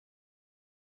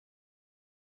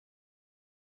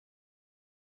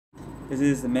This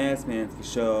is the Smanski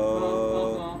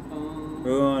show.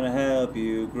 We're gonna help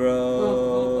you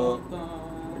grow.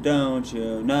 Don't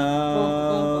you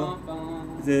know?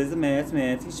 This is the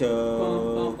Smanski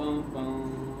show.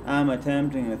 I'm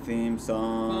attempting a theme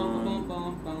song.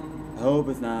 I hope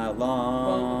it's not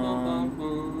long.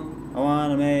 I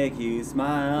wanna make you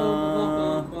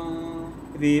smile,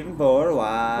 if even for a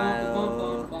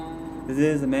while. This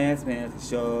is the Smanski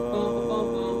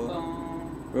show.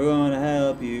 We're gonna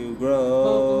help you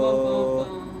grow.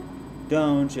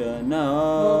 Don't you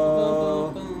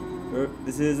know?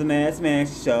 This is the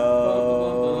Smanski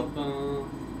show.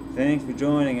 Thanks for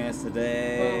joining us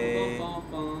today.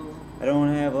 I don't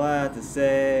have a lot to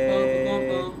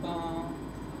say.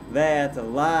 That's a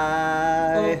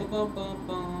lie.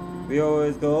 We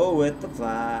always go with the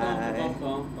fly.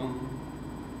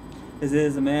 This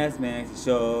is the Smanski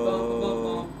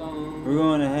show. We're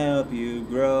gonna help you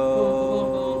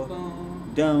grow.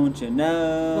 Don't you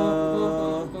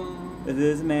know? This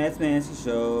is the Smanski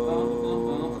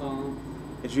show.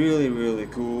 It's really, really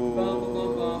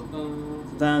cool.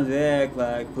 Sometimes we act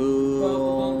like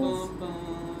fools,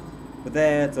 but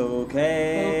that's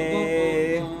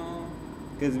okay,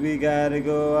 'cause we gotta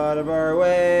go out of our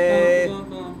way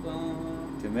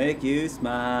to make you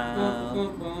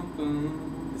smile.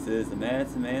 This is the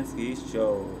Smanski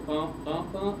show.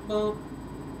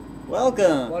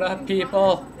 Welcome! What up,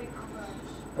 people?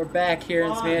 We're back here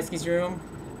in Smanski's room.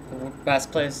 The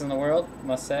best place in the world, I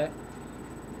must say.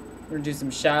 We're gonna do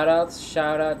some shout outs.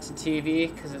 Shout out to TV,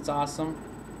 because it's awesome.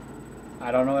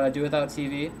 I don't know what I'd do without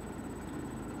TV.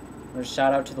 We're gonna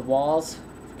shout out to the walls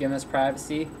for giving us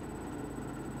privacy.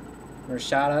 We're gonna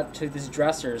shout out to these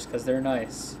dressers, because they're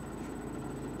nice.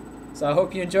 So I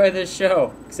hope you enjoy this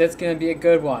show, because it's going to be a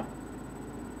good one.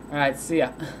 Alright, see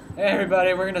ya. Hey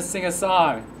everybody, we're going to sing a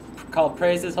song called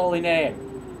Praise His Holy Name.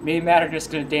 Me and Matt are just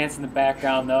going to dance in the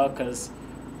background though, because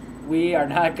we are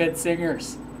not good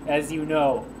singers, as you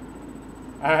know.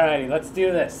 Alrighty, let's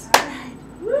do this. Alright.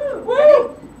 Woo!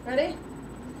 Woo! Ready?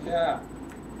 Yeah.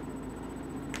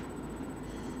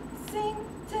 Sing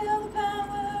till the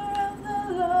power of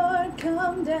the Lord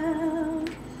come down.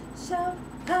 Shout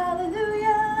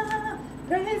hallelujah,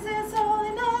 praise His holy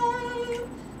name.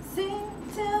 Sing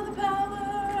till the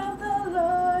power of the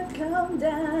Lord come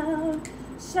down.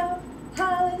 Shout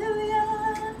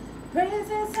hallelujah, praise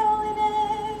His holy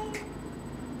name.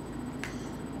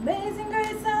 Amazing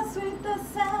grace, how sweet the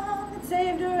sound that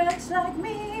saved a wretch like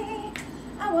me.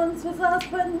 I once was lost,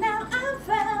 but now I'm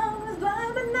found. Was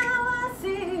blind, but now I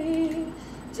see.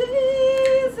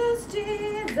 Jesus,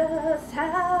 Jesus,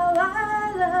 how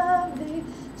I love Thee.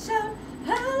 Shout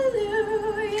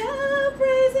hallelujah,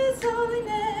 praise His holy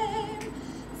name.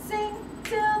 Sing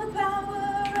till the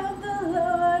power of the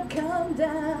Lord come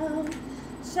down.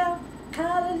 Shout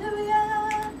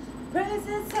hallelujah, praise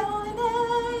His holy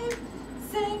name.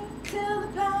 Sing till the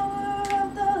power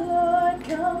of the Lord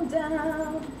come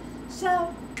down.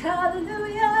 Shout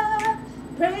hallelujah,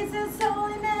 praise His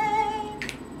holy name.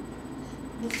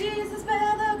 Will Jesus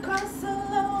bear the cross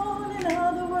alone and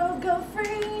all the world go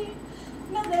free?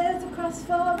 Now there's a cross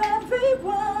for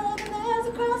everyone, and there's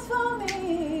a cross for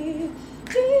me.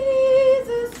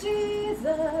 Jesus,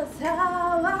 Jesus,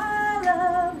 how I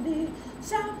love Thee.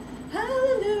 Shout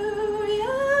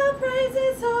hallelujah, praise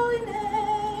His holy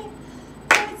name.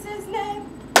 Praise His name,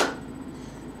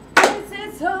 praise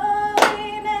His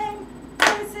holy name,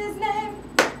 praise His name.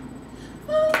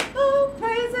 Oh, oh,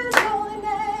 praise His holy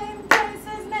name, praise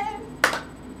His name.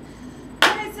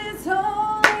 Praise His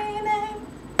holy name,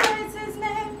 praise His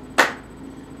name.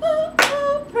 Oh,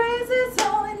 oh, praise His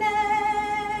holy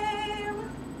name.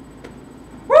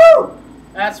 Woo!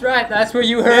 That's right, that's where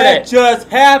you heard That it. just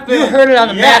happened! You heard it on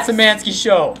the Yes! Matt Smanski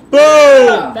show.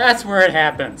 Boom! That's where it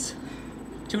happens.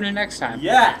 Tune in next time.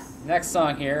 Yes! Next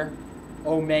song here,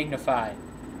 Oh Magnify.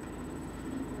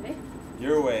 Ready?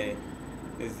 Your way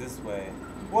is this way.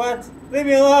 What? Leave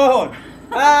me alone!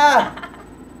 Ah!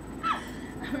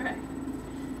 Alright.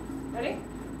 Ready?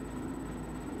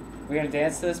 We gonna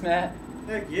dance to this, Matt?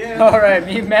 Heck yeah! Alright,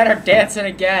 me and Matt are dancing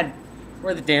again.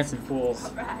 We're the dancing fools.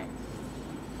 Alright.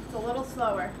 It's a little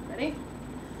slower. Ready?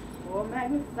 Oh,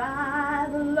 magnify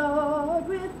the Lord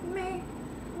with me.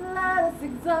 Let us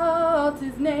exalt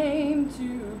His name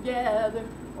together.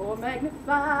 Oh,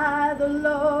 magnify the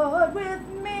Lord with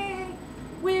me.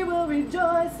 We will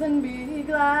rejoice and be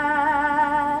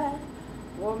glad.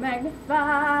 Oh,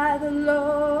 magnify the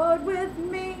Lord with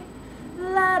me.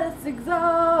 Let us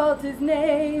exalt His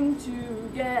name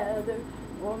together.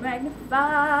 Oh,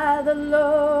 magnify the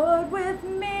Lord with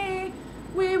me.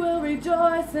 We will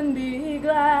rejoice and be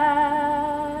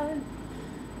glad.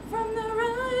 From the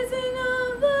rising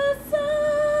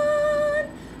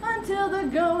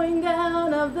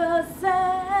of the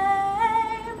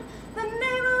same. The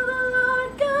name of the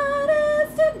Lord God is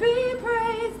to be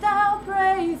praised. I'll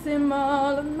praise him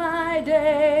all of my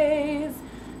days.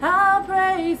 I'll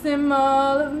praise him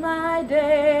all of my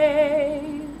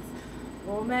days.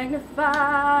 Oh,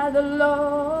 magnify the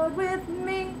Lord with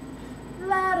me.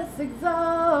 Let us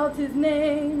exalt his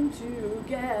name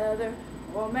together.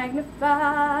 Oh,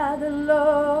 magnify the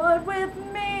Lord with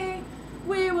me.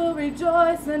 We will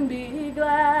rejoice and be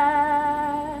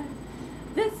glad.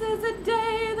 This is a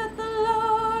day that the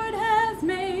Lord has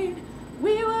made.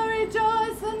 We will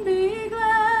rejoice and be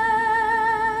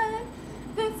glad.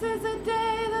 This is a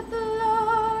day that the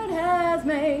Lord has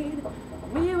made.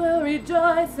 We will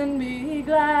rejoice and be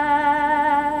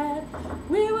glad.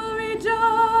 We will rejoice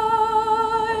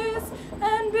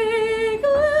and be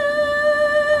glad.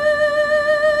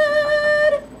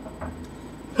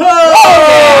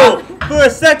 Ho! For a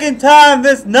second time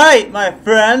this night, my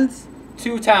friends.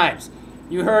 2 times.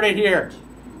 You heard it here.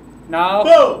 No?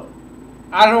 Ho!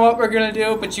 I don't know what we're going to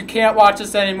do, but you can't watch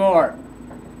us anymore.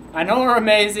 I know we're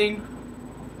amazing.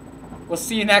 We'll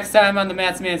see you next time on the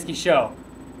Matt Smanski Show.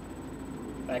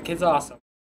 That kid's awesome.